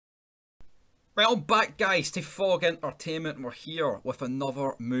Welcome back, guys, to Fog Entertainment. We're here with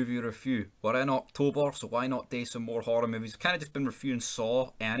another movie review. We're in October, so why not do some more horror movies? We've kind of just been reviewing Saw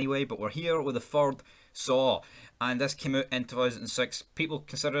anyway, but we're here with the third Saw, and this came out in 2006. People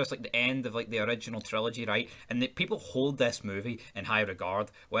consider this like the end of like the original trilogy, right? And people hold this movie in high regard.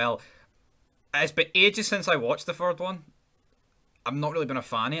 Well, it's been ages since I watched the third one. I've not really been a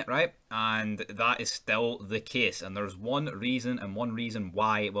fan of it, right? And that is still the case. And there's one reason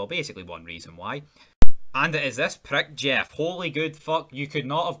why. Well, basically one reason why. And it is this prick, Jeff. Holy good fuck. You could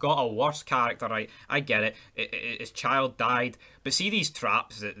not have got a worse character, right? I get it. His child died. But see these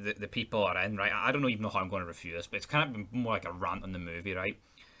traps that the people are in, right? I don't even know how I'm going to review this, but it's kind of more like a rant on the movie, right?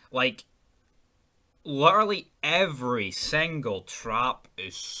 Like, literally every single trap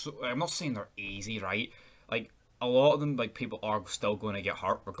is so... I'm not saying they're easy, right? Like, a lot of them, like, people are still going to get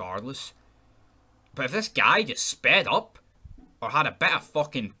hurt regardless. But if this guy just sped up, or had a bit of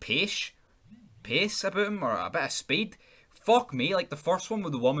fucking pace about him, or a bit of speed, fuck me. Like the first one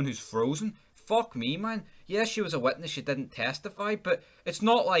with the woman who's frozen, fuck me, man. Yeah, she was a witness, she didn't testify, but it's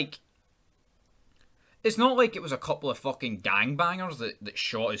not like it was a couple of fucking gangbangers that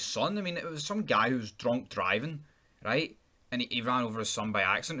shot his son. I mean, it was some guy who was drunk driving, right? And he ran over his son by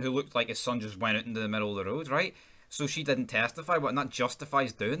accident, who looked like his son just went out into the middle of the road, right? So she didn't testify, and that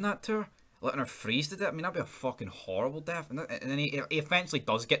justifies doing that to her? Letting her freeze to death? I mean, that'd be a fucking horrible death. And then he eventually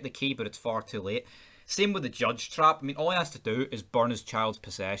does get the key, but it's far too late. Same with the judge trap. I mean, all he has to do is burn his child's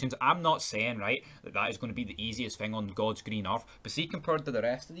possessions. I'm not saying, right, that is going to be the easiest thing on God's green earth. But see, compared to the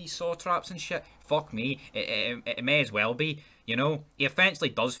rest of these Saw traps and shit, fuck me, it may as well be, you know? He eventually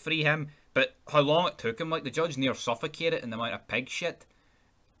does free him, but how long it took him, like, the judge near suffocated in the amount of pig shit.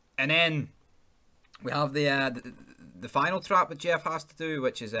 And then we have the final trap that Jeff has to do,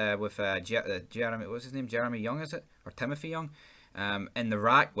 which is with Jeremy, what's his name? Jeremy Young, is it? Or Timothy Young? In the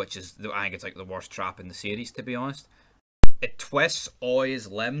rack, which is, I think it's like the worst trap in the series, to be honest. It twists all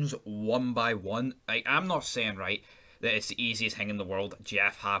his limbs one by one. Like, I'm not saying, right, that it's the easiest thing in the world,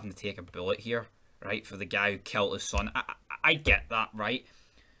 Jeff having to take a bullet here, right, for the guy who killed his son. I get that, right?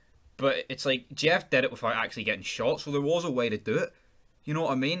 But it's like, Jeff did it without actually getting shot, so there was a way to do it. You know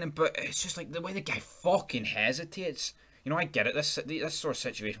what I mean? But it's just like the way the guy fucking hesitates. You know, I get it. This sort of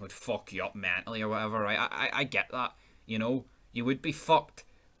situation would fuck you up mentally or whatever, right? I get that. You know, you would be fucked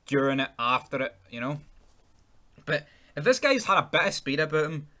during it, after it, you know? But if this guy's had a bit of speed about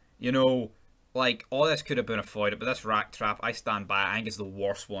him, you know, like, all this could have been avoided. But this rack trap, I stand by it. I think it's the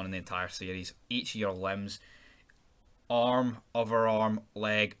worst one in the entire series. Each of your limbs, arm, other arm,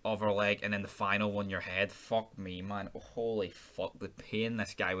 leg, other leg, and then the final one, your head. Fuck me, man. Holy fuck, the pain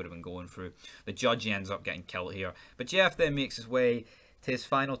this guy would have been going through. The judge ends up getting killed here. But Jeff then makes his way to his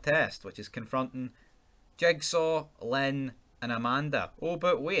final test, which is confronting Jigsaw, Lynn, and Amanda. Oh,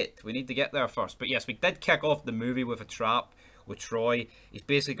 but wait, we need to get there first. But yes, we did kick off the movie with a trap with Troy. He's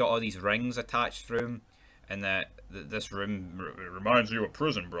basically got all these rings attached through him, and this room reminds you of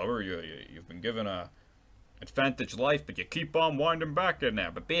prison, brother. You've been given a advantage life, but you keep on winding back in there.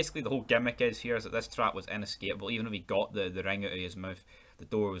 But basically the whole gimmick is here is that this trap was inescapable. Even if he got the ring out of his mouth, the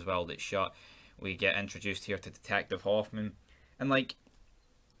door was welded shut. We get introduced here to Detective Hoffman, and like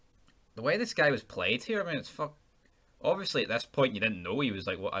the way this guy was played here, I mean, it's fuck. Obviously at this point you didn't know he was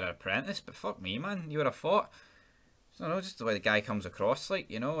like what, an apprentice, but fuck me, man, you would have thought. I don't know, just the way the guy comes across, like,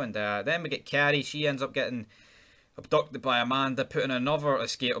 you know. And then we get Carrie. She ends up getting abducted by Amanda, put in another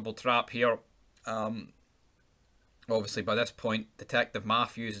escapable trap here. Obviously, by this point, Detective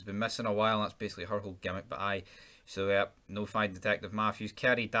Matthews has been missing a while, and that's basically her whole gimmick, but so, no find Detective Matthews.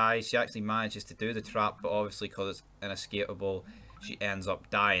 Carrie dies. She actually manages to do the trap, but obviously, because it's inescapable, she ends up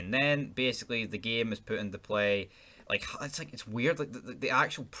dying. Then, basically, the game is put into play. Like, it's weird. Like, the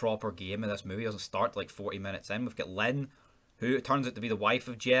actual proper game of this movie doesn't start, like, 40 minutes in. We've got Lynn, who turns out to be the wife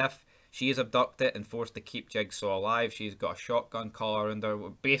of Jeff. She is abducted and forced to keep Jigsaw alive. She's got a shotgun collar under.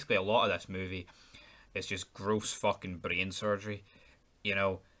 Basically, a lot of this movie, it's just gross fucking brain surgery, you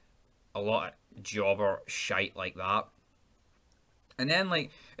know, a lot of jobber shite like that. And then,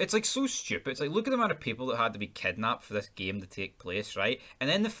 like, it's like so stupid. It's like, look at the amount of people that had to be kidnapped for this game to take place, right? And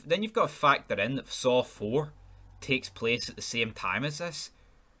then you've got to factor in that Saw 4 takes place at the same time as this,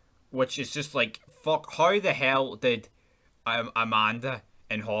 which is just like, fuck, how the hell did Amanda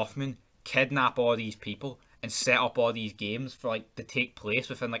and Hoffman kidnap all these people and set up all these games for, like, to take place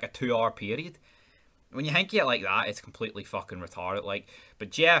within, like, a 2-hour period? When you think of it like that, it's completely fucking retarded. Like,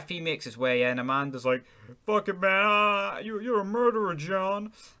 but Jeff, he makes his way in. Amanda's like, "Fucking man, you're a murderer,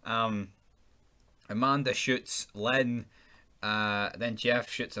 John." Amanda shoots Lynn, Then Jeff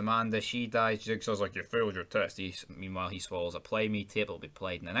shoots Amanda. She dies. Jigsaw's like, you failed your test. Meanwhile, he swallows a play me tape. It'll be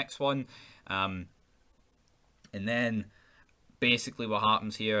played in the next one. And then basically what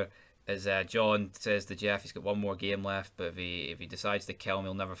happens here is John says to Jeff he's got one more game left, but if he decides to kill him,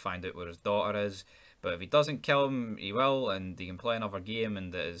 he'll never find out where his daughter is. But if he doesn't kill him, he will, and he can play another game,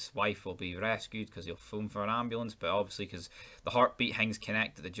 and his wife will be rescued because he'll phone for an ambulance. But obviously, because the heartbeat thing's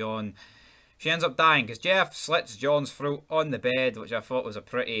connected to John, she ends up dying because Jeff slits John's throat on the bed, which I thought was a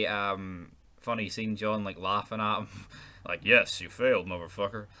pretty funny scene. John like laughing at him, like, "Yes, you failed,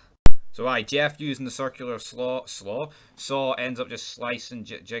 motherfucker." So Jeff using the circular saw ends up just slicing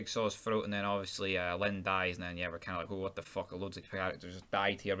Jigsaw's throat, and then obviously Lynn dies, and then yeah, we're kind of like, oh, what the fuck, loads of characters just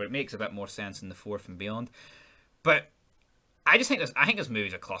died here, but it makes a bit more sense in the fourth and beyond. But I think this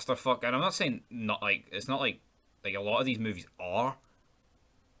movie's a clusterfuck, and I'm not saying it's not like a lot of these movies are,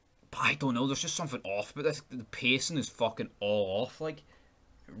 but I don't know, there's just something off about this. The pacing is fucking all off, like,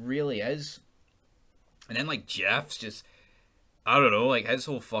 it really is. And then like Jeff's just, I don't know, like, his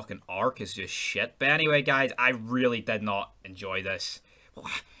whole fucking arc is just shit. But anyway, guys, I really did not enjoy this. Well,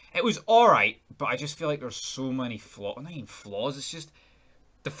 it was alright, but I just feel like there's so many flaws. Not even flaws, it's just,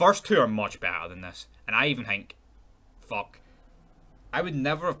 the first two are much better than this. And I even think, fuck, I would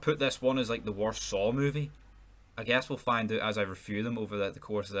never have put this one as, like, the worst Saw movie. I guess we'll find out as I review them over the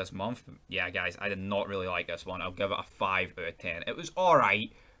course of this month. But yeah, guys, I did not really like this one. I'll give it a 5 out of 10. It was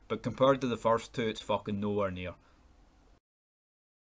alright, but compared to the first two, it's fucking nowhere near.